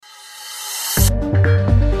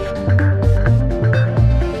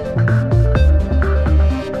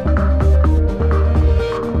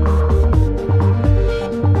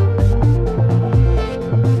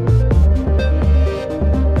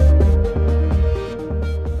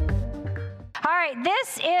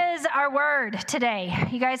this is our word today.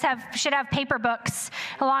 You guys should have paper books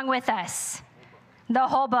along with us. The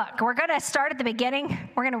whole book. We're going to start at the beginning.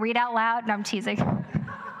 We're going to read out loud. No, I'm teasing.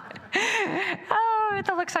 Oh,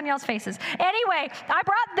 the looks on y'all's faces. Anyway, I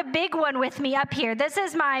brought the big one with me up here. This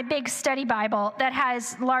is my big study Bible that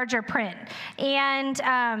has larger print. And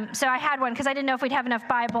so I had one because I didn't know if we'd have enough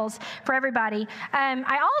Bibles for everybody.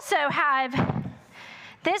 I also have...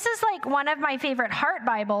 This is like one of my favorite heart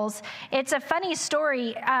Bibles. It's a funny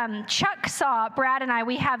story. Chuck saw Brad and I,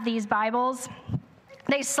 we have these Bibles.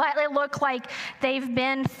 They slightly look like they've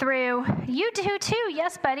been through, you do too,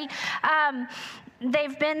 yes, buddy.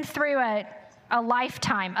 They've been through a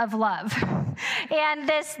lifetime of love. And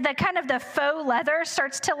the faux leather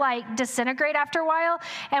starts to like disintegrate after a while.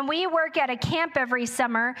 And we work at a camp every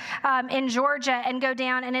summer in Georgia and go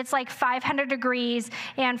down, and it's like 500 degrees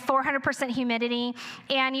and 400% humidity.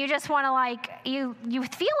 And you just want to you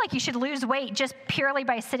feel like you should lose weight just purely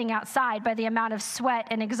by sitting outside, by the amount of sweat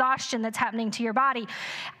and exhaustion that's happening to your body.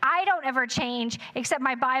 I don't ever change, except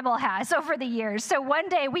my Bible has over the years. So one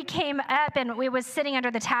day we came up and we was sitting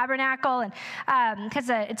under the tabernacle, and because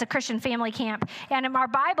it's a Christian family camp, and our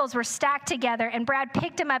Bibles were stacked together, and Brad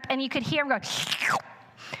picked them up, and you could hear him go,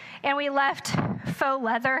 and we left faux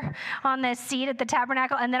leather on the seat at the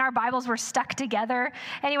tabernacle, and then our Bibles were stuck together.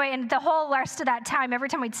 Anyway, and the whole rest of that time, every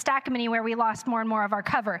time we'd stack them anywhere, we lost more and more of our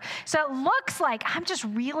cover. So it looks like I'm just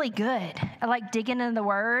really good at like digging into the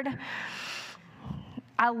Word.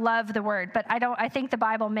 I love the Word, but I think the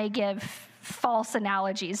Bible may give false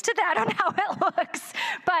analogies to that on how it looks.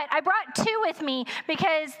 But I brought two with me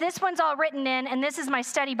because this one's all written in, and this is my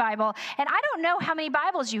study Bible. And I don't know how many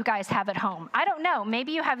Bibles you guys have at home. I don't know.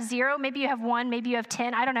 Maybe you have 0, maybe you have 1, maybe you have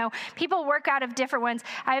 10. I don't know. People work out of different ones.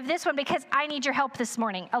 I have this one because I need your help this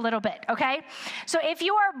morning a little bit, okay? So if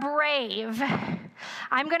you are brave,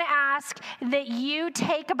 I'm going to ask that you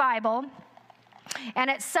take a Bible and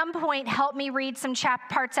at some point help me read some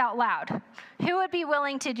parts out loud. Who would be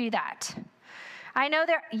willing to do that? I know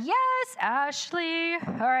yes, Ashley.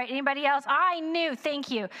 All right, anybody else? I knew,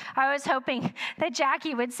 thank you. I was hoping that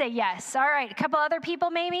Jackie would say yes. All right, a couple other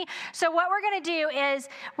people maybe. So what we're going to do is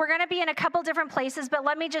we're going to be in a couple different places, but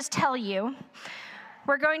let me just tell you,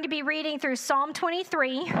 we're going to be reading through Psalm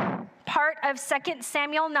 23, part of 2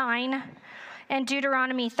 Samuel 9, and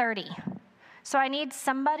Deuteronomy 30. So I need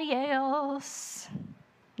somebody else.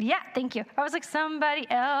 Yeah, thank you. I was like, somebody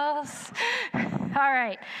else. All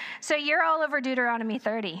right. So you're all over Deuteronomy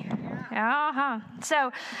 30. Yeah.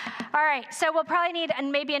 So, all right. So we'll probably need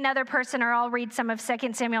maybe another person, or I'll read some of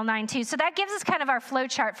 2 Samuel 9 too. So that gives us kind of our flow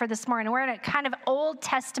chart for this morning. We're in a kind of Old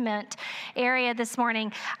Testament area this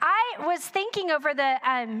morning. I was thinking over the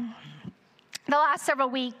last several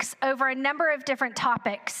weeks over a number of different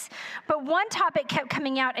topics, but one topic kept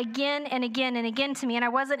coming out again and again and again to me, and I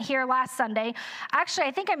wasn't here last Sunday. Actually,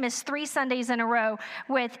 I think I missed 3 Sundays in a row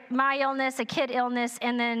with my illness, a kid illness,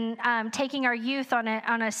 and then taking our youth on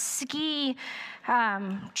a ski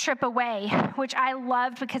trip away, which I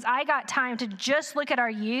loved because I got time to just look at our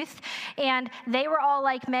youth, and they were all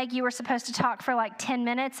like, Meg, you were supposed to talk for like 10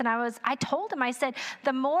 minutes, and I told them, I said,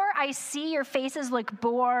 the more I see your faces look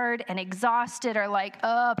bored and exhausted, or like,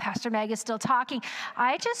 oh, Pastor Meg is still talking,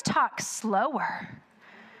 I just talk slower.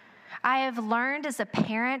 I have learned as a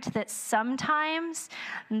parent that sometimes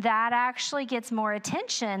that actually gets more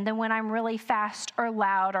attention than when I'm really fast or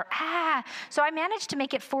loud or So I managed to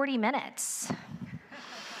make it 40 minutes.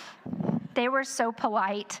 They were so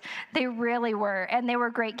polite. They really were. And they were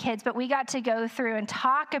great kids. But we got to go through and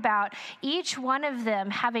talk about each one of them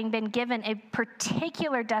having been given a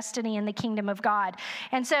particular destiny in the kingdom of God.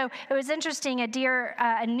 And so it was interesting.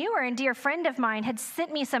 A newer and dear friend of mine had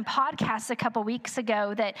sent me some podcasts a couple weeks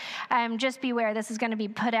ago that just beware, this is going to be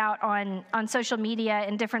put out on social media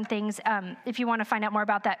and different things. If you want to find out more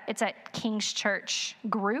about that, it's at King's Church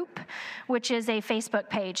Group, which is a Facebook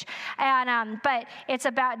page. And but it's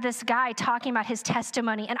about this guy talking about his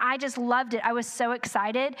testimony, and I just loved it. I was so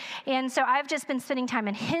excited. And so I've just been spending time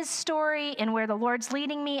in his story and where the Lord's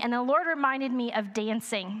leading me, and the Lord reminded me of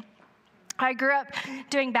dancing. I grew up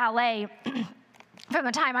doing ballet from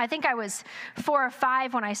the time I think I was 4 or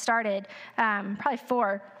 5 when I started, probably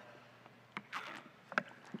 4.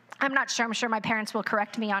 I'm not sure. I'm sure my parents will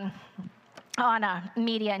correct me on on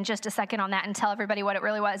media in just a second on that and tell everybody what it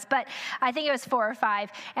really was. But I think it was 4 or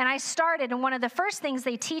 5. And I started, and one of the first things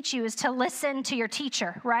they teach you is to listen to your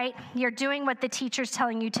teacher, right? You're doing what the teacher's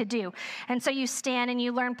telling you to do. And so you stand and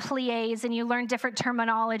you learn pliés and you learn different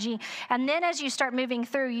terminology. And then as you start moving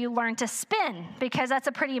through, you learn to spin, because that's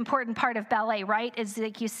a pretty important part of ballet, right? Is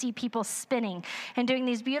like you see people spinning and doing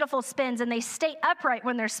these beautiful spins, and they stay upright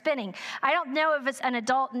when they're spinning. I don't know if it's an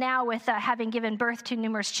adult now with having given birth to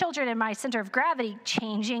numerous children in my center of gravity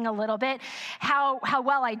changing a little bit, how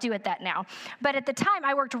well I do at that now. But at the time,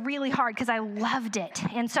 I worked really hard because I loved it.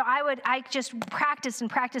 And so I just practiced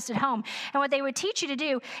at home. And what they would teach you to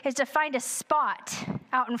do is to find a spot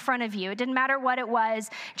out in front of you. It didn't matter what it was,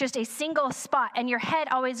 just a single spot. And your head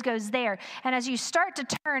always goes there. And as you start to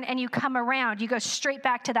turn and you come around, you go straight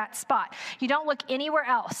back to that spot. You don't look anywhere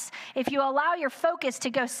else. If you allow your focus to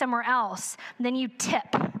go somewhere else, then you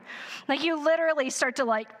tip. Like you literally start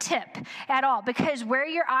to tip at all, because where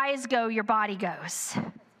your eyes go, your body goes.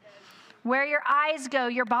 Where your eyes go,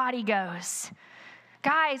 your body goes.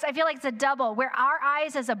 Guys, I feel like it's a double. Where our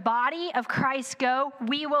eyes as a body of Christ go,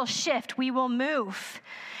 we will shift, we will move.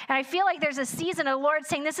 And I feel like there's a season of the Lord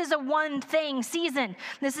saying, this is a one thing season.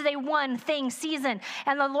 This is a one thing season.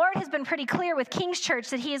 And the Lord has been pretty clear with King's Church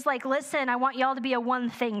that he is like, listen, I want y'all to be a one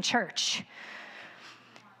thing church.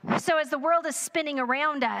 So as the world is spinning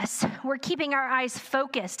around us, we're keeping our eyes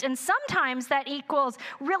focused. And sometimes that equals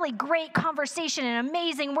really great conversation and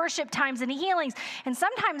amazing worship times and healings. And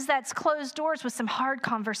sometimes that's closed doors with some hard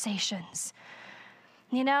conversations,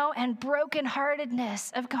 and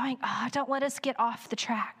brokenheartedness of going, don't let us get off the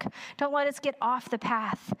track. Don't let us get off the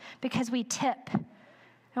path, because we tip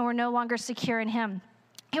and we're no longer secure in him.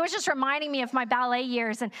 He was just reminding me of my ballet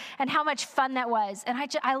years and how much fun that was. And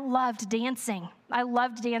I loved dancing. I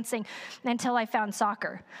loved dancing until I found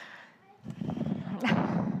soccer.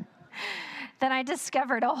 Then I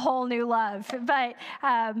discovered a whole new love. But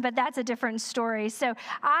that's a different story. So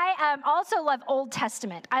I also love Old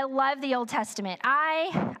Testament. I love the Old Testament.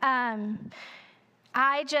 I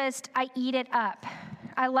eat it up.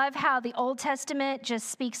 I love how the Old Testament just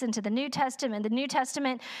speaks into the New Testament. The New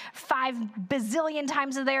Testament, 5 bazillion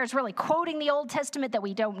times of there is really quoting the Old Testament that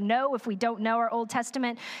we don't know if we don't know our Old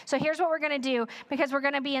Testament. So here's what we're going to do, because we're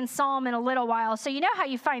going to be in Psalm in a little while. So you know how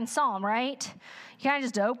you find Psalm, right? You kind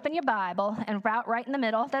of just open your Bible and right in the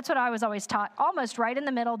middle. That's what I was always taught. Almost right in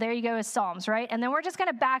the middle, there you go, is Psalms, right? And then we're just going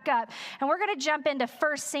to back up, and we're going to jump into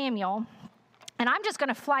 1 Samuel. And I'm just going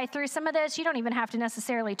to fly through some of this. You don't even have to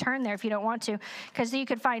necessarily turn there if you don't want to, because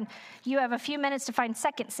you have a few minutes to find 2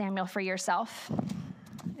 Samuel for yourself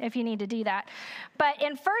if you need to do that. But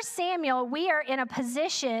in 1 Samuel, we are in a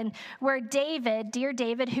position where dear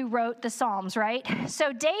David, who wrote the Psalms, right?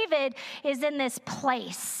 So David is in this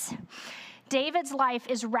place. David's life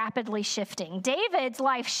is rapidly shifting. David's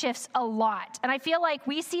life shifts a lot. And I feel like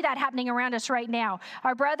we see that happening around us right now.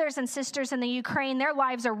 Our brothers and sisters in the Ukraine, their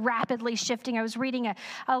lives are rapidly shifting. I was reading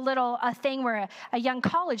a thing where a young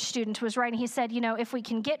college student was writing. He said, if we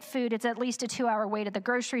can get food, it's at least a 2-hour wait at the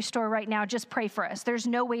grocery store right now. Just pray for us. There's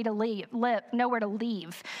no way to nowhere to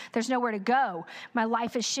leave. There's nowhere to go. My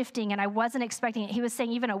life is shifting, and I wasn't expecting it. He was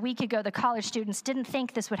saying even a week ago, the college students didn't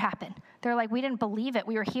think this would happen. They're like, we didn't believe it.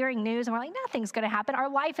 We were hearing news, and we're like, nothing's going to happen. Our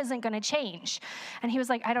life isn't going to change. And he was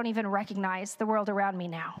like, I don't even recognize the world around me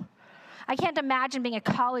now. I can't imagine being a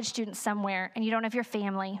college student somewhere and you don't have your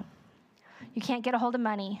family. You can't get a hold of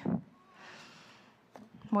money.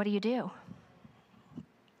 What do?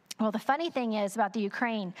 Well, the funny thing is about the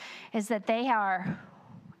Ukraine is that they are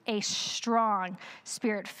a strong,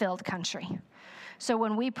 spirit-filled country. So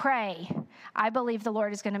when we pray, I believe the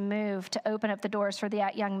Lord is going to move to open up the doors for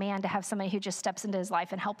that young man to have somebody who just steps into his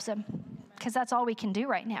life and helps him. Because that's all we can do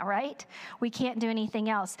right now, right? We can't do anything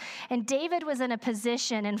else. And David was in a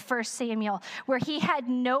position in 1 Samuel where he had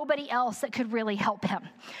nobody else that could really help him.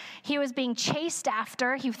 He was being chased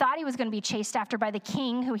after. He thought he was going to be chased after by the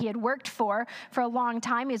king who he had worked for a long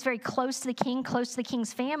time. He was very close to the king, close to the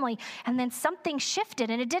king's family. And then something shifted,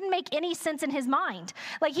 and it didn't make any sense in his mind.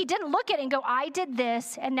 Like, he didn't look at it and go, I did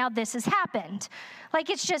this, and now this has happened. Like,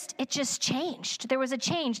 it just changed. There was a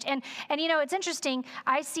change. And it's interesting.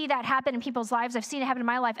 I see that happen in people's lives. I've seen it happen in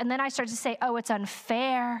my life. And then I start to say, oh, it's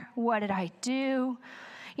unfair. What did I do?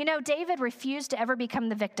 David refused to ever become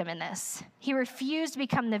the victim in this. He refused to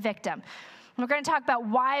become the victim. We're going to talk about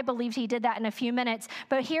why I believe he did that in a few minutes.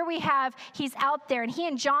 But here he's out there, and he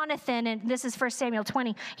and Jonathan, and this is 1 Samuel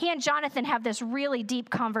 20, he and Jonathan have this really deep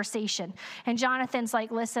conversation. And Jonathan's like,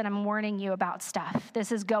 listen, I'm warning you about stuff.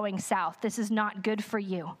 This is going south. This is not good for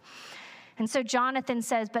you. And so Jonathan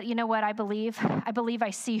says, but you know what? I believe I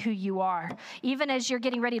see who you are. Even as you're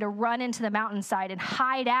getting ready to run into the mountainside and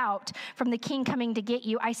hide out from the king coming to get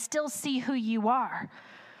you, I still see who you are.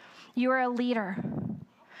 You are a leader.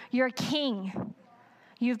 You're a king.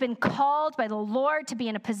 You've been called by the Lord to be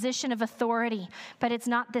in a position of authority, but it's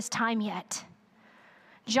not this time yet.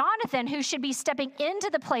 Jonathan, who should be stepping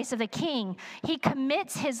into the place of the king, he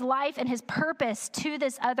commits his life and his purpose to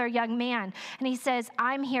this other young man. And he says,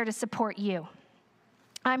 I'm here to support you.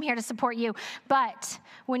 I'm here to support you. But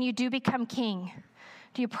when you do become king,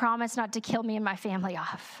 do you promise not to kill me and my family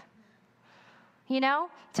off? You know?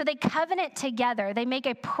 So they covenant together. They make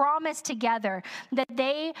a promise together that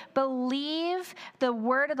they believe the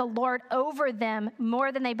word of the Lord over them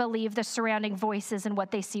more than they believe the surrounding voices and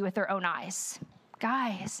what they see with their own eyes.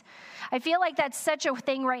 Guys, I feel like that's such a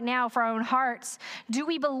thing right now for our own hearts. Do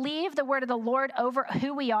we believe the word of the Lord over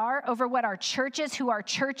who we are, over what our church is, who our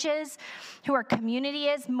community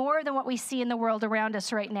is, more than what we see in the world around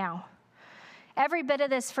us right now? Every bit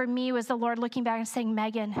of this for me was the Lord looking back and saying,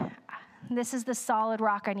 Megan, this is the solid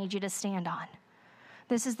rock I need you to stand on.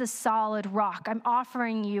 This is the solid rock. I'm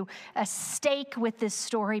offering you a stake with this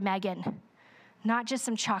story, Megan, not just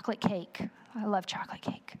some chocolate cake. I love chocolate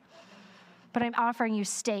cake. But I'm offering you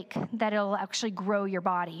steak that it'll actually grow your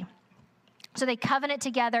body. So they covenant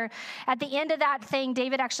together. At the end of that thing,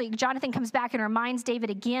 Jonathan comes back and reminds David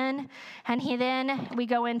again. And we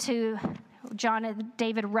go into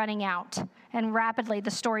David running out. And rapidly,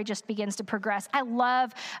 the story just begins to progress. I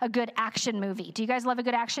love a good action movie. Do you guys love a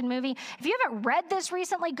good action movie? If you haven't read this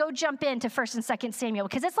recently, go jump into 1 and 2 Samuel,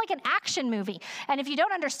 because it's like an action movie. And if you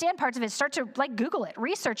don't understand parts of it, start to Google it,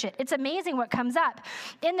 research it. It's amazing what comes up.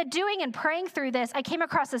 In the doing and praying through this, I came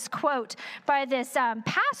across this quote by this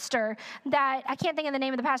pastor that, I can't think of the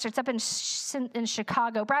name of the pastor. It's up in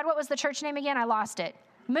Chicago. Brad, what was the church name again? I lost it.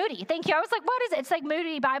 Moody, thank you. I was like, what is it? It's like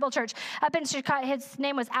Moody Bible Church up in Chicago. His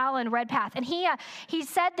name was Alan Redpath. And he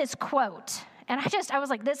said this quote, and I was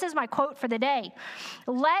like, this is my quote for the day.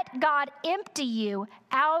 Let God empty you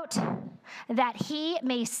out that he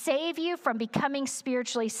may save you from becoming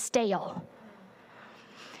spiritually stale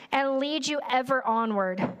and lead you ever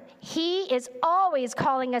onward. He is always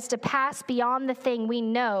calling us to pass beyond the thing we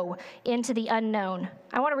know into the unknown.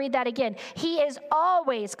 I want to read that again. He is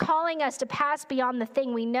always calling us to pass beyond the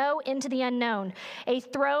thing we know into the unknown. A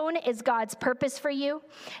throne is God's purpose for you.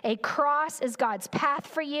 A cross is God's path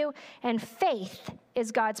for you. And faith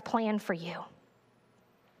is God's plan for you.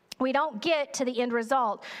 We don't get to the end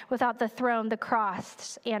result without the throne, the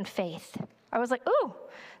cross, and faith. I was like, ooh,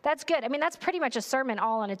 that's good. I mean, that's pretty much a sermon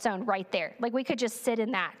all on its own right there. Like, we could just sit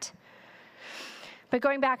in that. But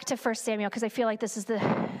going back to 1 Samuel, because I feel like this is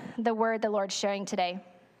the word the Lord's showing today.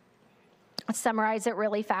 Let's summarize it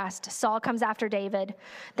really fast. Saul comes after David.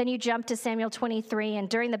 Then you jump to Samuel 23, and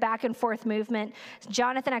during the back and forth movement,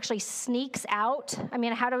 Jonathan actually sneaks out. I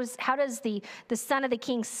mean, how does the son of the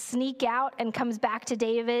king sneak out and comes back to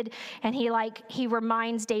David, and he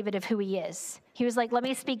reminds David of who he is. He was like, let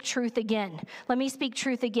me speak truth again. Let me speak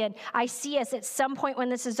truth again. I see us at some point when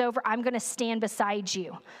this is over, I'm going to stand beside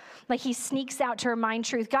you. Like, he sneaks out to remind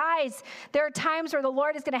truth. Guys, there are times where the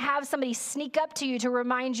Lord is going to have somebody sneak up to you to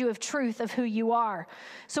remind you of truth of who you are.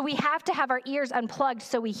 So we have to have our ears unplugged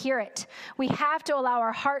so we hear it. We have to allow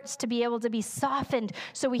our hearts to be able to be softened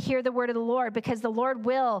so we hear the word of the Lord, because the Lord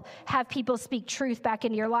will have people speak truth back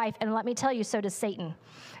into your life. And let me tell you, so does Satan.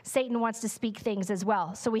 Satan wants to speak things as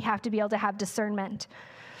well. So we have to be able to have discernment.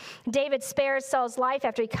 David spares Saul's life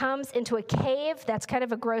after he comes into a cave. That's kind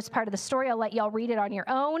of a gross part of the story. I'll let y'all read it on your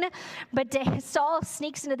own. But Saul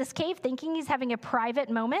sneaks into this cave thinking he's having a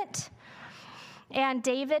private moment. And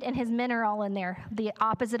David and his men are all in there, the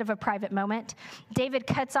opposite of a private moment. David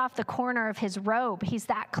cuts off the corner of his robe. He's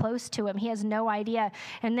that close to him. He has no idea.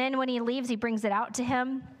 And then when he leaves, he brings it out to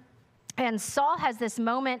him. And Saul has this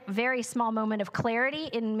moment, very small moment of clarity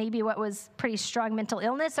in maybe what was pretty strong mental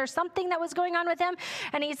illness or something that was going on with him.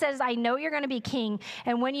 And he says, I know you're going to be king.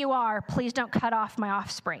 And when you are, please don't cut off my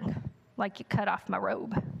offspring like you cut off my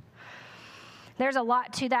robe. There's a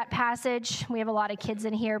lot to that passage. We have a lot of kids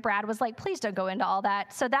in here. Brad was like, please don't go into all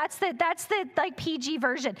that. So that's the like PG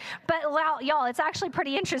version. But y'all, it's actually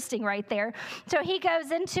pretty interesting right there. So he goes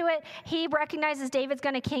into it. He recognizes David's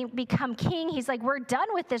going to become king. He's like, we're done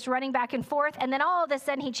with this running back and forth. And then all of a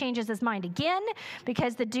sudden he changes his mind again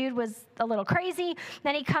because the dude was a little crazy.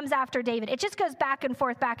 Then he comes after David. It just goes back and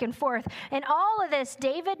forth, back and forth. And all of this,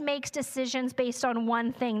 David makes decisions based on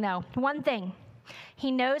one thing, though. One thing.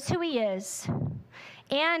 He knows who he is,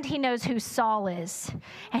 and he knows who Saul is.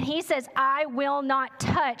 And he says, I will not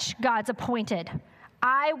touch God's appointed.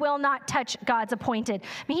 I will not touch God's appointed.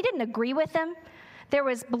 I mean, he didn't agree with them. There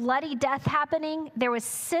was bloody death happening. There was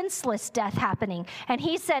senseless death happening. And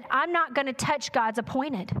he said, I'm not going to touch God's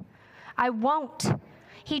appointed. I won't.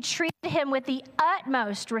 He treated him with the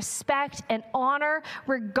utmost respect and honor,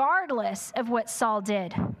 regardless of what Saul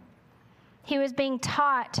did. He was being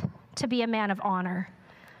taught to be a man of honor,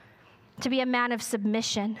 to be a man of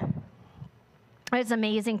submission. It's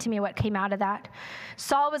amazing to me what came out of that.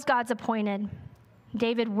 Saul was God's appointed.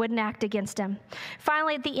 David wouldn't act against him.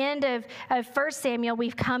 Finally, at the end of 1 Samuel,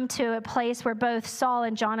 we've come to a place where both Saul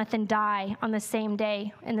and Jonathan die on the same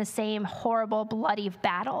day in the same horrible, bloody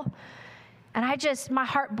battle. And my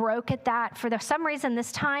heart broke at that for some reason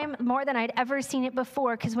this time more than I'd ever seen it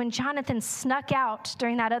before, because when Jonathan snuck out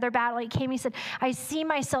during that other battle, he came, he said, I see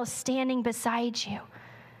myself standing beside you.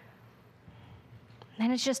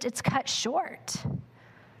 And it's cut short.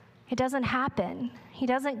 It doesn't happen. He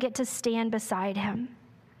doesn't get to stand beside him.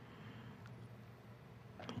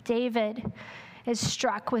 David is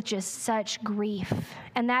struck with just such grief.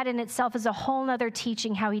 And that in itself is a whole nother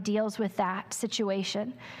teaching how he deals with that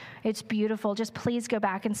situation. It's beautiful. Just please go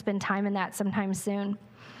back and spend time in that sometime soon.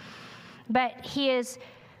 But he is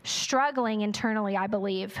struggling internally, I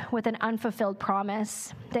believe, with an unfulfilled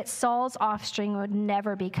promise that Saul's offspring would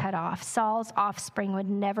never be cut off. Saul's offspring would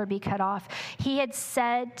never be cut off. He had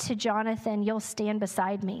said to Jonathan, you'll stand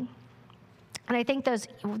beside me. And I think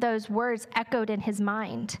those words echoed in his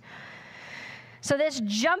mind. So this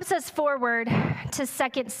jumps us forward to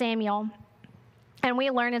 2 Samuel. And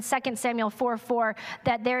we learn in 2 Samuel 4:4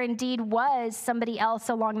 that there indeed was somebody else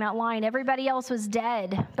along that line. Everybody else was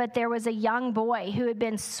dead, but there was a young boy who had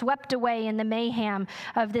been swept away in the mayhem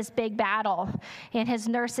of this big battle, and his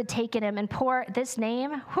nurse had taken him. And this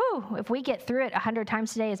name, if we get through it 100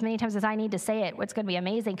 times today, as many times as I need to say it, it's going to be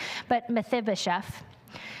amazing. But Mephibosheth.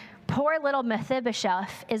 Poor little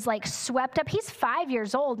Mephibosheth is like swept up. He's 5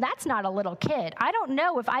 years old. That's not a little kid. I don't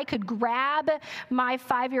know if I could grab my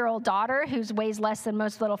 5-year-old daughter, who weighs less than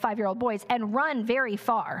most little 5-year-old boys, and run very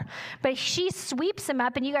far. But she sweeps him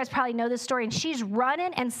up, and you guys probably know this story, and she's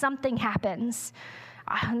running, and something happens.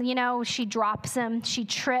 She drops him, she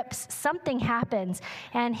trips, something happens,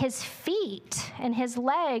 and his feet and his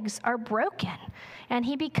legs are broken, and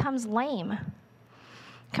he becomes lame.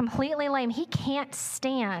 Completely lame. He can't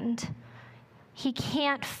stand. He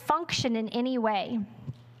can't function in any way.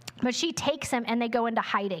 But she takes him and they go into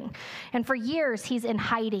hiding. And for years, he's in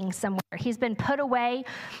hiding somewhere. He's been put away.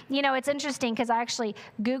 It's interesting because I actually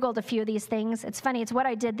Googled a few of these things. It's funny. It's what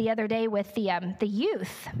I did the other day with the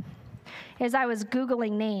youth. As I was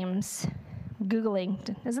Googling names.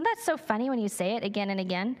 Isn't that so funny when you say it again and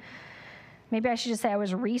again? Maybe I should just say I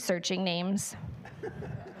was researching names.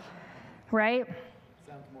 Right?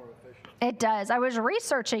 It does. I was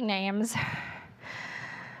researching names.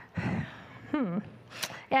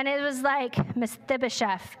 And it was like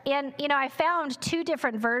Mephibosheth. And, I found 2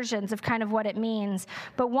 different versions of kind of what it means.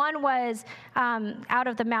 But one was out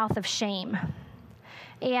of the mouth of shame.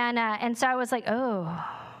 And so I was like, oh,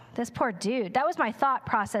 this poor dude. That was my thought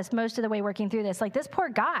process most of the way working through this. Like, this poor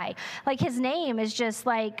guy. Like, his name is just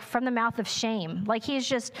like from the mouth of shame. Like, he's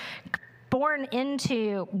just born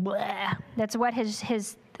into bleh. That's what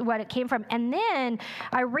what it came from. And then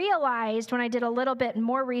I realized when I did a little bit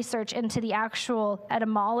more research into the actual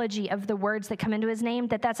etymology of the words that come into his name,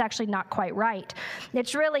 that that's actually not quite right.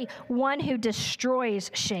 It's really one who destroys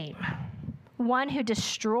shame. One who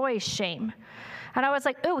destroys shame. And I was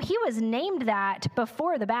like, oh, he was named that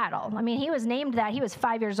before the battle. I mean, he was named that. He was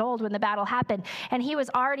 5 years old when the battle happened. And he was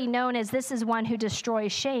already known as this is one who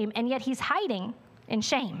destroys shame. And yet he's hiding in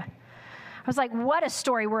shame. I was like, what a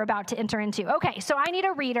story we're about to enter into. Okay, so I need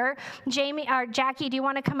a reader. Jackie, do you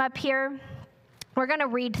want to come up here? We're going to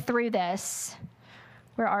read through this.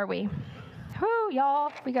 Where are we? Whoo,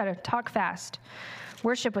 y'all, we got to talk fast.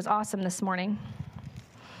 Worship was awesome this morning.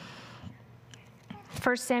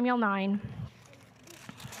 1 Samuel 9.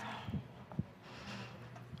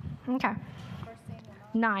 Okay.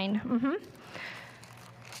 9.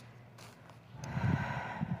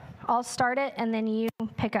 I'll start it, and then you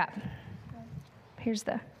pick up. Here's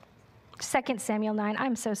the 2 Samuel 9.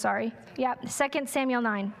 I'm so sorry. Yeah, 2 Samuel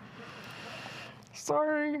 9.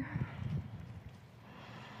 Sorry.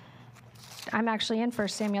 I'm actually in 1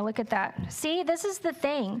 Samuel. Look at that. See, this is the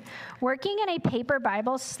thing. Working in a paper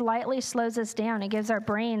Bible slightly slows us down. It gives our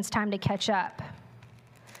brains time to catch up.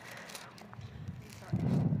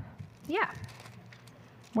 Yeah.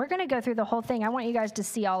 We're going to go through the whole thing. I want you guys to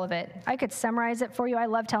see all of it. I could summarize it for you. I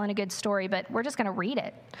love telling a good story, but we're just going to read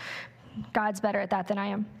it. God's better at that than I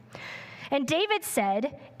am. And David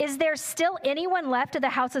said, "Is there still anyone left of the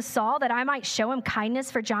house of Saul that I might show him kindness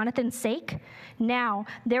for Jonathan's sake?" Now,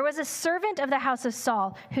 there was a servant of the house of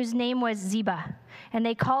Saul whose name was Ziba. And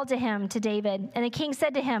they called to him to David. And the king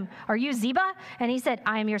said to him, "Are you Ziba?" And he said,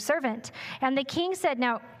 "I am your servant." And the king said,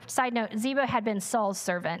 now, side note, Ziba had been Saul's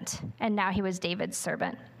servant, and now he was David's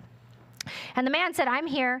servant. And the man said, "I'm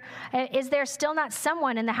here. Is there still not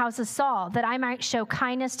someone in the house of Saul that I might show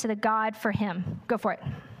kindness to the God for him?" Go for it.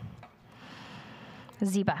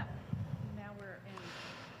 Ziba. Now we're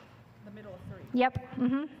in the middle of 3. Yep.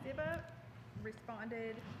 Mm-hmm. Ziba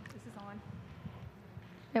responded, this is on.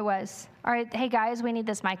 It was. All right. Hey, guys, we need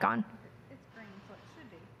this mic on. It's green, so it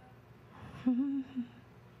should be.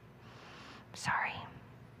 Sorry.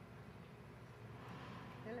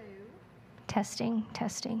 Hello. Testing,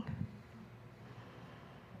 testing.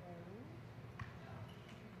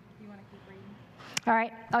 You want to keep reading? All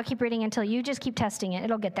right, I'll keep reading until you just keep testing it.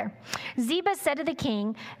 It'll get there. Ziba said to the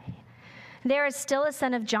king, "There is still a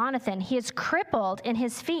son of Jonathan. He is crippled in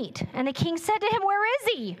his feet." And the king said to him, "Where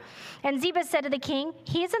is he?" And Ziba said to the king,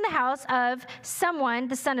 "He is in the house of someone,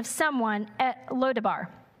 the son of someone, at Lodabar."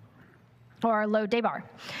 Or Lodabar.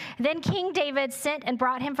 Then King David sent and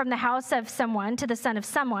brought him from the house of someone to the son of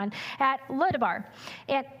someone at Lodabar.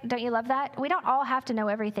 And don't you love that? We don't all have to know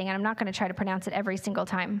everything, and I'm not going to try to pronounce it every single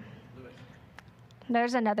time.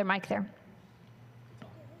 There's another mic there.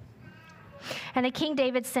 And the king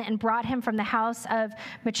David sent and brought him from the house of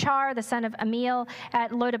Machar, the son of Amiel, at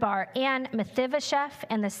Lodabar. And Mephibosheth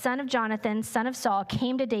and the son of Jonathan, son of Saul,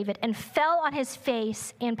 came to David and fell on his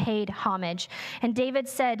face and paid homage. And David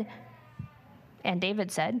said,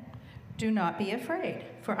 "Do not be afraid,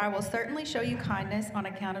 for I will certainly show you kindness on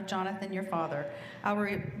account of Jonathan your father. I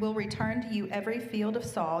will return to you every field of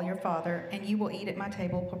Saul your father, and you will eat at my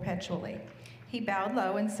table perpetually." He bowed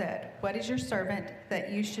low and said, "What is your servant that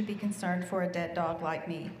you should be concerned for a dead dog like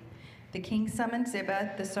me?" The king summoned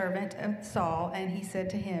Ziba, the servant of Saul, and he said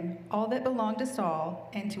to him, "All that belonged to Saul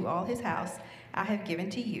and to all his house I have given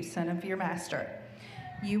to you, son of your master.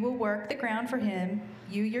 You will work the ground for him,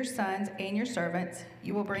 you, your sons, and your servants.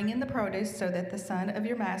 You will bring in the produce so that the son of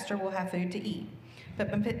your master will have food to eat. But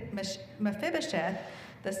Mephibosheth,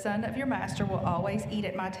 the son of your master, will always eat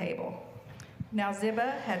at my table." Now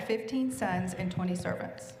Ziba had 15 sons and 20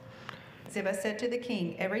 servants. Ziba said to the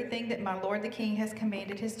king, "Everything that my lord the king has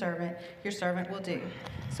commanded his servant, your servant will do."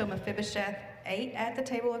 So Mephibosheth ate at the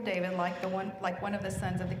table of David like one of the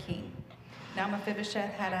sons of the king. Now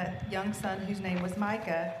Mephibosheth had a young son whose name was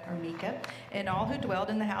Micah, and all who dwelled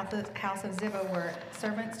in the house of Ziba were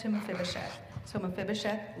servants to Mephibosheth. So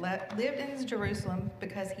Mephibosheth lived in Jerusalem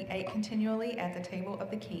because he ate continually at the table of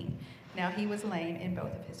the king. Now he was lame in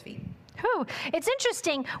both of his feet. Whew. It's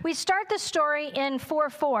interesting. We start the story in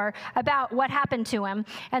 4:4 about what happened to him,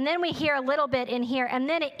 and then we hear a little bit in here, and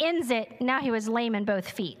then it ends it, now he was lame in both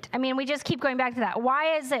feet. I mean, we just keep going back to that.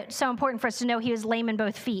 Why is it so important for us to know he was lame in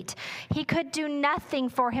both feet? He could do nothing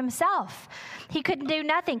for himself. He could do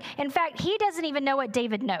nothing. In fact, he doesn't even know what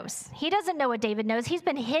David knows. He doesn't know what David knows. He's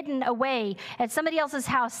been hidden away at somebody else's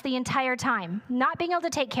house the entire time, not being able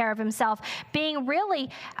to take care of himself, being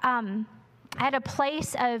really at a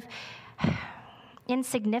place of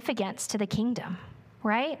insignificance to the kingdom,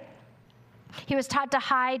 right? He was taught to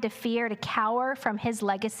hide, to fear, to cower from his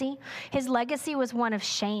legacy. His legacy was one of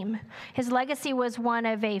shame. His legacy was one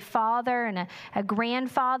of a father and a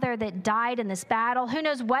grandfather that died in this battle. Who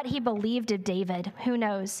knows what he believed of David? Who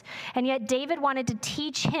knows? And yet David wanted to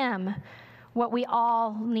teach him what we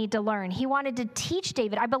all need to learn. He wanted to teach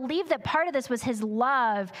David. I believe that part of this was his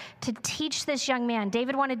love to teach this young man.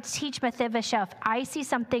 David wanted to teach Mephibosheth, "I see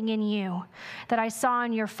something in you that I saw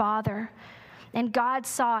in your father, and God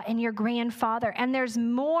saw in your grandfather, and there's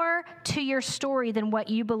more to your story than what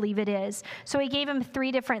you believe it is." So he gave him 3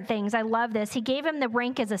 different things. I love this. He gave him the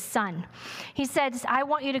rank as a son. He said, "I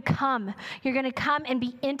want you to come. You're going to come and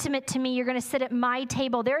be intimate to me. You're going to sit at my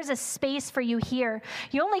table. There's a space for you here.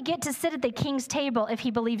 You only get to sit at the king's table if he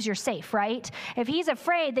believes you're safe, right? If he's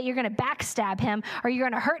afraid that you're going to backstab him or you're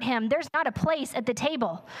going to hurt him, there's not a place at the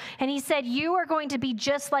table." And he said, "You are going to be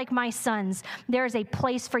just like my sons. There is a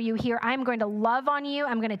place for you here. I'm going to love on you.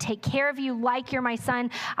 I'm going to take care of you like you're my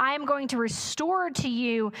son. I am going to restore to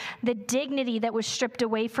you the dignity that was stripped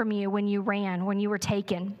away from you when you ran, when you were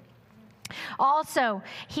taken." Also,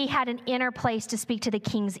 he had an inner place to speak to the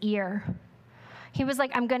king's ear. He was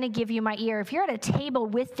like, "I'm going to give you my ear." If you're at a table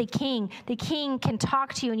with the king can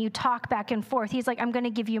talk to you and you talk back and forth. He's like, "I'm going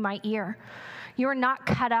to give you my ear. You're not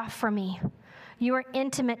cut off from me. You are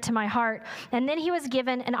intimate to my heart. And then he was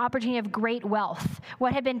given an opportunity of great wealth.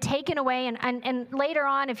 What had been taken away, and later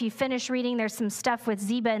on, if you finish reading, there's some stuff with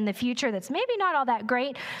Ziba in the future that's maybe not all that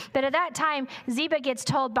great. But at that time, Ziba gets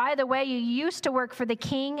told, by the way, you used to work for the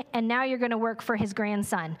king, and now you're going to work for his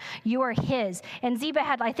grandson. You are his. And Ziba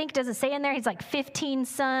had, I think, does it say in there, he's like 15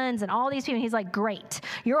 sons and all these people. He's like, great.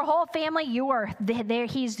 Your whole family, you are there.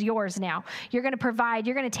 He's yours now. You're going to provide.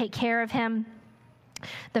 You're going to take care of him.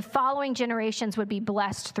 The following generations would be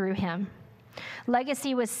blessed through him.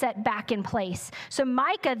 Legacy was set back in place. So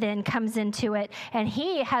Micah then comes into it, and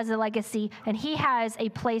he has a legacy, and he has a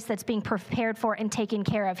place that's being prepared for and taken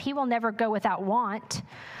care of. He will never go without want,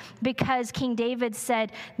 because King David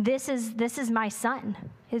said, this is my son.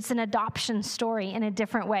 It's an adoption story in a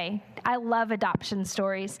different way. I love adoption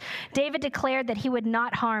stories. David declared that he would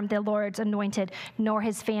not harm the Lord's anointed nor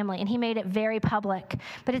his family, and he made it very public.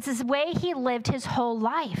 But it's this way he lived his whole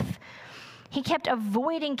life. He kept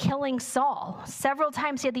avoiding killing Saul. Several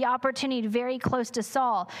times he had the opportunity very close to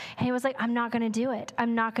Saul, and he was like, I'm not going to do it.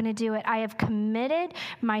 I'm not going to do it. I have committed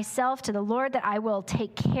myself to the Lord that I will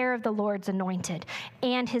take care of the Lord's anointed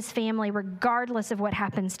and his family regardless of what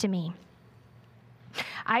happens to me.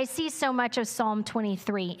 I see so much of Psalm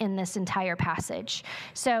 23 in this entire passage.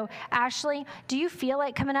 So, Ashley, do you feel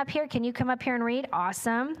like coming up here? Can you come up here and read?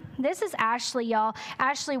 Awesome. This is Ashley, y'all.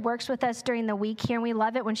 Ashley works with us during the week here, and we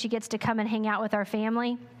love it when she gets to come and hang out with our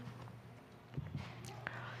family.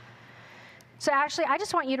 So, Ashley, I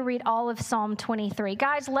just want you to read all of Psalm 23.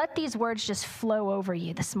 Guys, let these words just flow over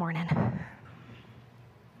you this morning.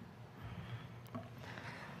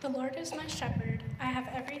 The Lord is my shepherd. I have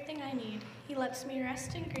everything I need. He lets me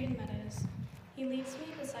rest in green meadows. He leads me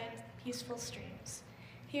beside peaceful streams.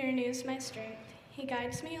 He renews my strength. He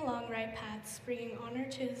guides me along right paths, bringing honor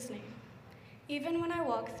to his name. Even when I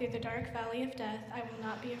walk through the dark valley of death, I will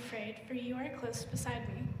not be afraid, for you are close beside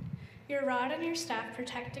me. Your rod and your staff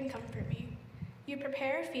protect and comfort me. You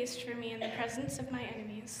prepare a feast for me in the presence of my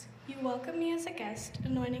enemies. You welcome me as a guest,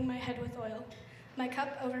 anointing my head with oil. My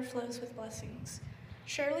cup overflows with blessings.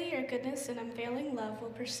 Surely your goodness and unfailing love will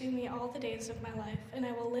pursue me all the days of my life, and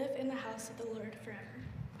I will live in the house of the Lord forever.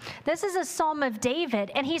 This is a psalm of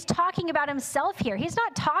David, and he's talking about himself here. He's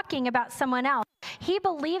not talking about someone else. He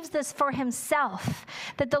believes this for himself,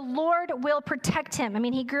 that the Lord will protect him. I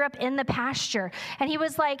mean, he grew up in the pasture, and he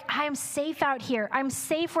was like, I am safe out here. I'm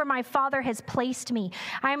safe where my father has placed me.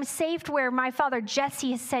 I am safe where my father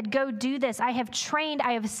Jesse has said, go do this. I have trained,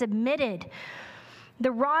 I have submitted.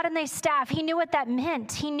 The rod and the staff, he knew what that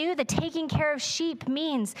meant. He knew that taking care of sheep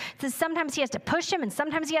means that sometimes he has to push him and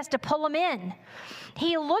sometimes he has to pull him in.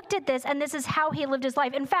 He looked at this, and this is how he lived his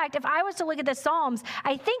life. In fact, if I was to look at the Psalms,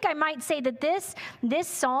 I think I might say that this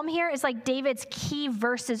psalm here is like David's key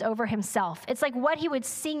verses over himself. It's like what he would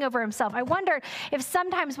sing over himself. I wonder if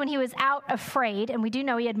sometimes when he was out afraid, and we do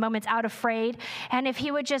know he had moments out afraid, and if he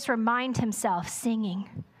would just remind himself singing,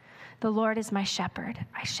 the Lord is my shepherd,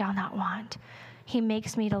 I shall not want. He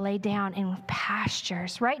makes me to lay down in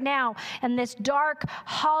pastures. Right now, in this dark,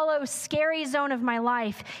 hollow, scary zone of my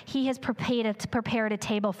life, he has prepared a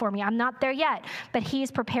table for me. I'm not there yet, but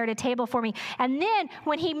he's prepared a table for me. And then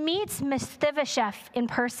when he meets Mephibosheth in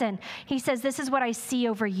person, he says, this is what I see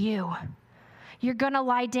over you. You're going to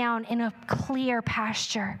lie down in a clear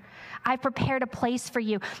pasture. I prepared a place for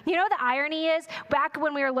you. You know, the irony is, back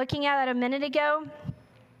when we were looking at it a minute ago,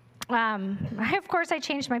 of course, I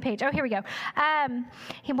changed my page. Oh, here we go.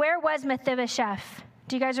 Where was Mephibosheth?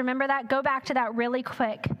 Do you guys remember that? Go back to that really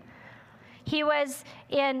quick. He was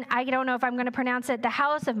in, I don't know if I'm going to pronounce it, the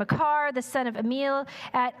house of Makar, the son of Emil,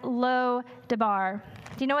 at Lo-debar.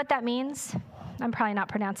 Do you know what that means? I'm probably not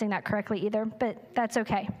pronouncing that correctly either, but that's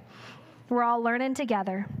okay. We're all learning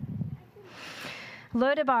together.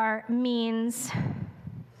 Lo-debar means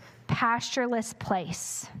pastureless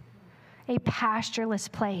place. A pastureless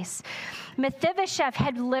place. Mephibosheth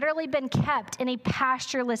had literally been kept in a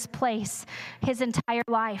pastureless place his entire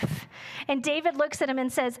life. And David looks at him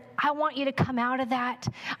and says, I want you to come out of that.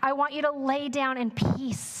 I want you to lay down in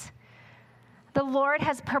peace. The Lord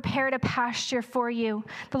has prepared a pasture for you.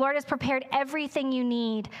 The Lord has prepared everything you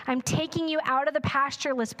need. I'm taking you out of the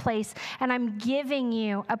pastureless place, and I'm giving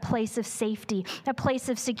you a place of safety, a place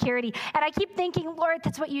of security. And I keep thinking, Lord,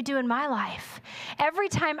 that's what you do in my life. Every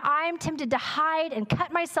time I'm tempted to hide and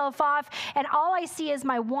cut myself off, and all I see is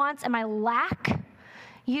my wants and my lack,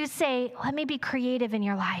 you say, let me be creative in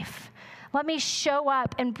your life. Let me show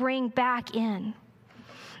up and bring back in.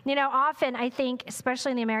 You know, often I think,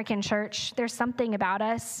 especially in the American church, there's something about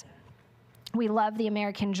us. We love the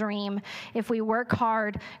American dream. If we work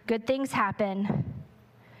hard, good things happen,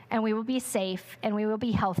 and we will be safe, and we will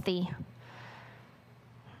be healthy.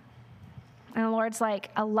 And the Lord's like,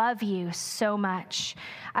 I love you so much.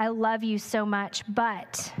 I love you so much,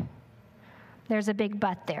 but there's a big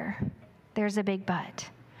but there. There's a big but.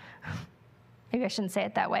 Maybe I shouldn't say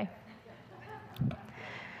it that way.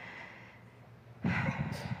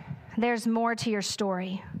 There's more to your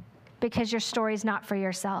story, because your story is not for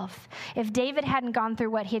yourself. If David hadn't gone through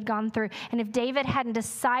what he had gone through, and if David hadn't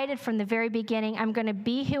decided from the very beginning, I'm going to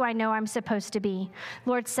be who I know I'm supposed to be.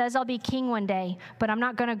 Lord says I'll be king one day, but I'm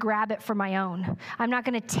not going to grab it for my own. I'm not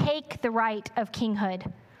going to take the right of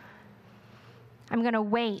kinghood. I'm going to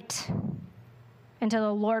wait until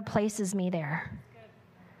the Lord places me there.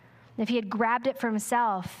 If he had grabbed it for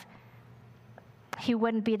himself, he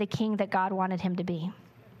wouldn't be the king that God wanted him to be.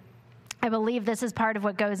 I believe this is part of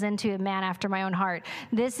what goes into a man after my own heart.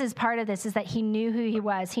 This is part of this, is that he knew who he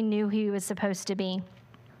was. He knew who he was supposed to be.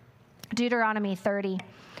 Deuteronomy 30.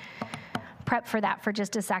 Prep for that for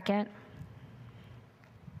just a second.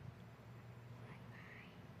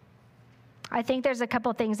 I think there's a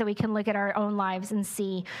couple things that we can look at our own lives and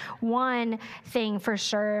see. One thing for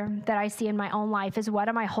sure that I see in my own life is, what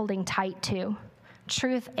am I holding tight to?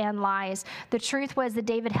 Truth and lies. The truth was that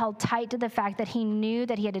David held tight to the fact that he knew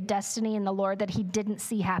that he had a destiny in the Lord that he didn't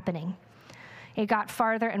see happening. It got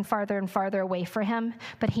farther and farther and farther away for him,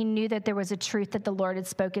 but he knew that there was a truth that the Lord had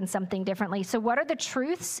spoken something differently. So what are the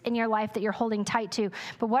truths in your life that you're holding tight to?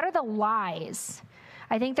 But what are the lies?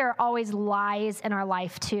 I think there are always lies in our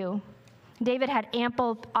life too. David had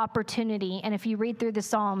ample opportunity, and if you read through the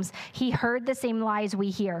Psalms, he heard the same lies we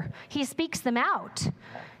hear. He speaks them out.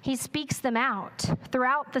 He speaks them out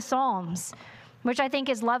throughout the Psalms, which I think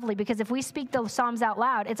is lovely, because if we speak the Psalms out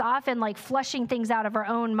loud, it's often like flushing things out of our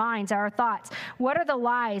own minds, our thoughts. What are the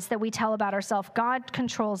lies that we tell about ourselves? God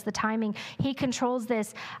controls the timing. He controls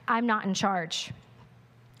this. I'm not in charge.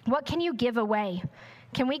 What can you give away?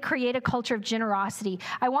 Can we create a culture of generosity?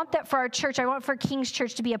 I want that for our church. I want for King's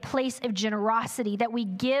Church to be a place of generosity, that we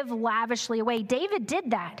give lavishly away. David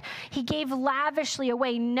did that. He gave lavishly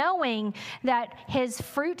away, knowing that his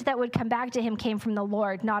fruit that would come back to him came from the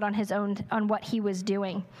Lord, not on his own, on what he was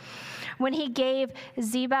doing. When he gave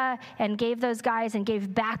Ziba and gave those guys and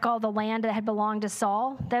gave back all the land that had belonged to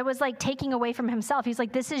Saul, that was like taking away from himself. He's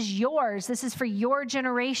like, this is yours. This is for your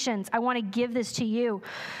generations. I want to give this to you.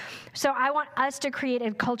 So I want us to create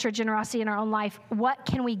a culture of generosity in our own life. What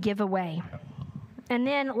can we give away? And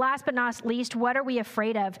then last but not least, what are we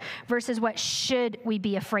afraid of versus what should we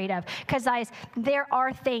be afraid of? Because guys, there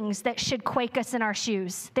are things that should quake us in our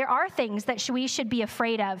shoes. There are things that we should be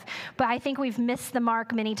afraid of. But I think we've missed the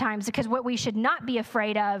mark many times, because what we should not be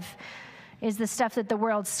afraid of is the stuff that the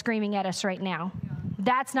world's screaming at us right now.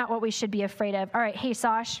 That's not what we should be afraid of. All right, hey,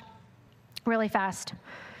 Sash, really fast.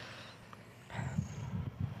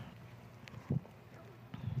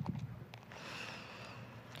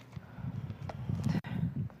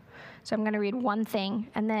 So I'm going to read one thing,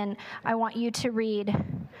 and then I want you to read,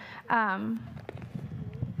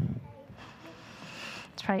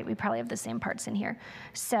 we probably have the same parts in here.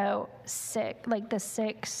 So the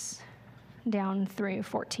 6 down through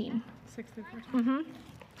 14. 6 through 14? Mm-hmm.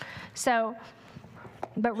 So,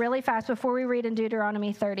 but really fast, before we read in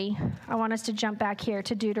Deuteronomy 30, I want us to jump back here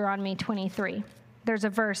to Deuteronomy 23. There's a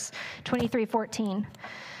verse, 23:14.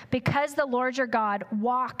 Because the Lord your God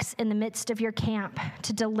walks in the midst of your camp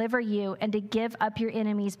to deliver you and to give up your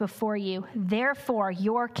enemies before you, therefore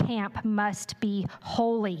your camp must be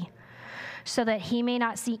holy, so that he may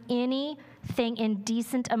not see anything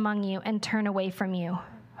indecent among you and turn away from you.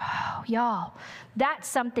 Oh, y'all, that's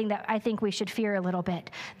something that I think we should fear a little bit.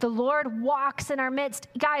 The Lord walks in our midst.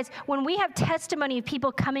 Guys, when we have testimony of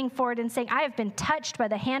people coming forward and saying, I have been touched by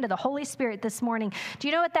the hand of the Holy Spirit this morning, do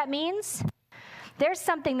you know what that means? There's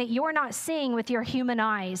something that you're not seeing with your human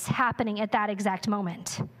eyes happening at that exact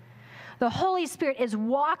moment. The Holy Spirit is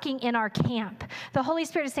walking in our camp. The Holy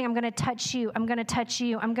Spirit is saying, I'm going to touch you. I'm going to touch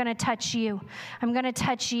you. I'm going to touch you. I'm going to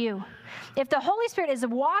touch you. If the Holy Spirit is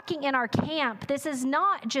walking in our camp, this is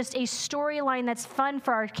not just a storyline that's fun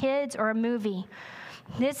for our kids or a movie.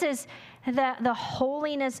 This is the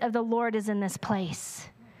holiness of the Lord is in this place.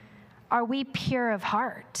 Are we pure of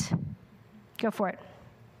heart? Go for it.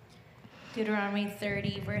 Deuteronomy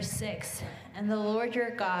 30, verse 6. And the Lord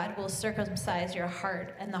your God will circumcise your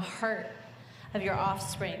heart and the heart of your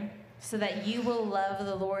offspring, so that you will love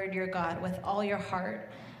the Lord your God with all your heart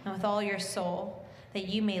and with all your soul, that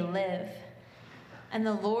you may live. And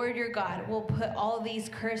the Lord your God will put all these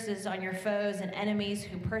curses on your foes and enemies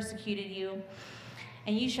who persecuted you.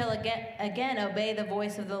 And you shall again obey the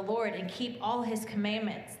voice of the Lord and keep all his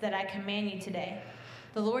commandments that I command you today.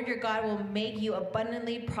 The Lord your God will make you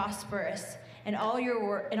abundantly prosperous, and all your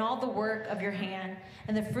work, and all the work of your hand,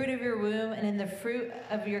 and the fruit of your womb, and in the fruit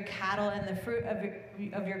of your cattle, and the fruit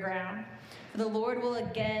of your ground. For the Lord will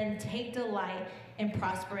again take delight in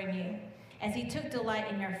prospering you, as he took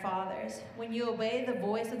delight in your fathers, when you obey the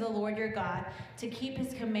voice of the Lord your God, to keep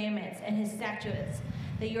his commandments and his statutes,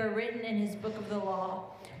 that you are written in his book of the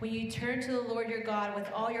law, when you turn to the Lord your God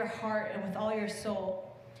with all your heart and with all your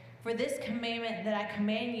soul. For this commandment that I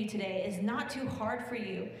command you today is not too hard for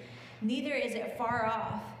you, neither is it far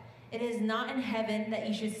off. It is not in heaven that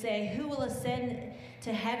you should say, who will ascend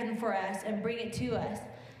to heaven for us and bring it to us,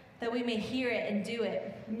 that we may hear it and do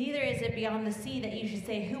it. Neither is it beyond the sea that you should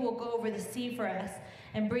say, who will go over the sea for us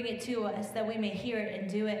and bring it to us, that we may hear it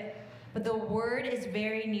and do it. But the word is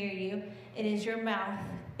very near you. It is your mouth.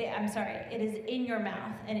 It is in your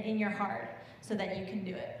mouth and in your heart, so that you can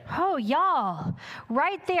do it. Oh, y'all,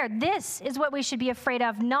 right there. This is what we should be afraid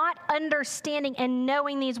of, not understanding and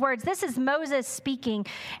knowing these words. This is Moses speaking,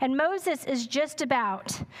 and Moses is just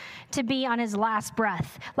about to be on his last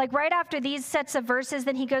breath. Like right after these sets of verses,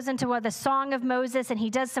 then he goes into the Song of Moses, and he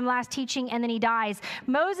does some last teaching, and then he dies.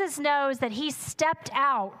 Moses knows that he stepped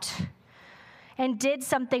out and did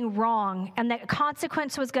something wrong, and that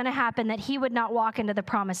consequence was going to happen, that he would not walk into the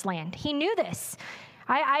promised land. He knew this.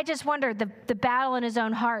 I just wonder the battle in his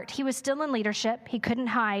own heart. He was still in leadership. He couldn't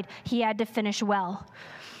hide. He had to finish well.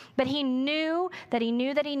 But he knew that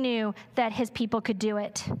his people could do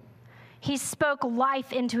it. He spoke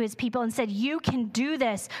life into his people and said, you can do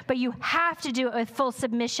this, but you have to do it with full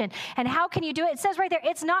submission. And how can you do it? It says right there,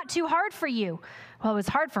 it's not too hard for you. Well, it was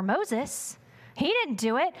hard for Moses. He didn't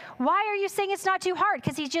do it. Why are you saying it's not too hard?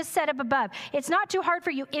 Because he just said up above, it's not too hard for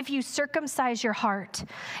you if you circumcise your heart.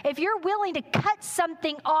 If you're willing to cut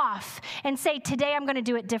something off and say, today I'm going to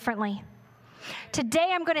do it differently.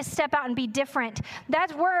 Today I'm going to step out and be different.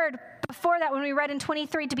 That word before that, when we read in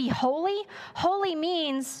 23, to be holy, holy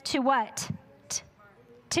means to what?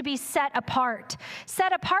 To be set apart.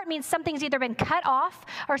 Set apart means something's either been cut off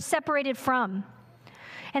or separated from.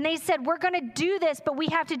 And they said, we're going to do this, but we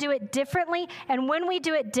have to do it differently. And when we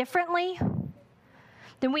do it differently,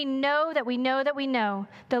 then we know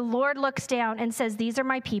the Lord looks down and says, these are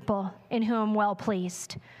my people in whom I'm well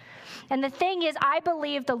pleased. And the thing is, I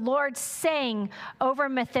believe the Lord sang over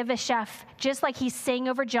Mephibosheth, just like he sang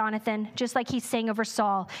over Jonathan, just like he sang over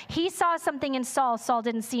Saul. He saw something in Saul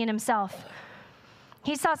didn't see in himself.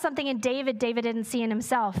 He saw something in David didn't see in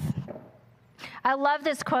himself. I love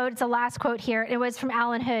this quote. It's the last quote here. It was from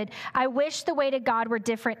Alan Hood. I wish the way to God were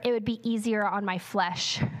different. It would be easier on my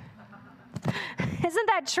flesh. Isn't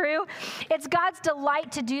that true? It's God's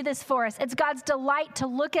delight to do this for us. It's God's delight to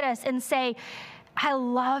look at us and say, I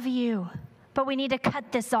love you, but we need to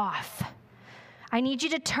cut this off. I need you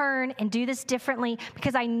to turn and do this differently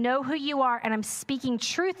because I know who you are and I'm speaking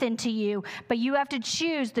truth into you, but you have to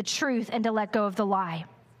choose the truth and to let go of the lie.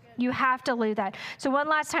 You have to do that. So one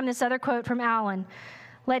last time, this other quote from Alan.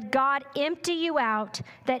 Let God empty you out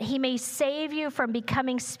that he may save you from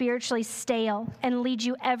becoming spiritually stale and lead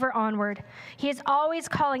you ever onward. He is always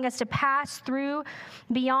calling us to pass through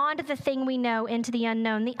beyond the thing we know into the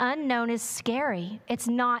unknown. The unknown is scary. It's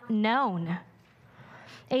not known.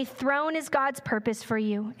 A throne is God's purpose for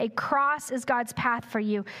you. A cross is God's path for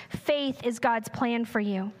you. Faith is God's plan for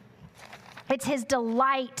you. It's his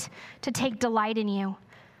delight to take delight in you.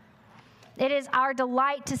 It is our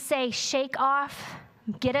delight to say, shake off,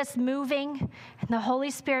 get us moving. And the Holy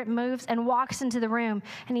Spirit moves and walks into the room.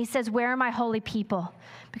 And he says, where are my holy people?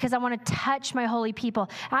 Because I want to touch my holy people.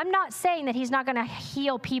 I'm not saying that he's not going to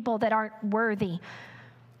heal people that aren't worthy.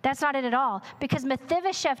 That's not it at all. Because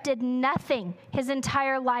Mephibosheth did nothing his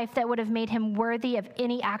entire life that would have made him worthy of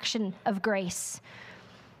any action of grace.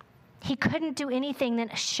 He couldn't do anything than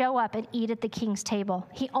show up and eat at the king's table.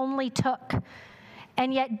 He only took.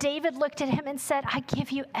 And yet David looked at him and said, I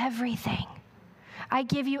give you everything. I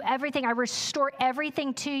give you everything. I restore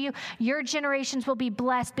everything to you. Your generations will be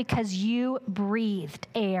blessed because you breathed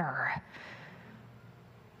air.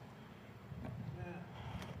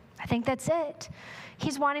 I think that's it.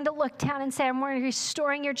 He's wanting to look down and say, I'm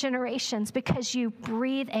restoring your generations because you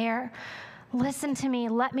breathe air. Listen to me.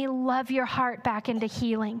 Let me love your heart back into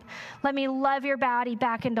healing. Let me love your body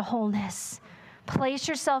back into wholeness. Place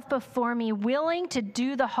yourself before me, willing to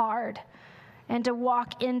do the hard and to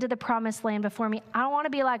walk into the promised land before me. I don't want to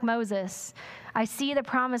be like Moses. I see the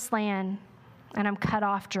promised land and I'm cut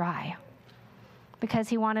off dry because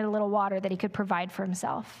he wanted a little water that he could provide for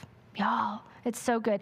himself. Y'all, it's so good.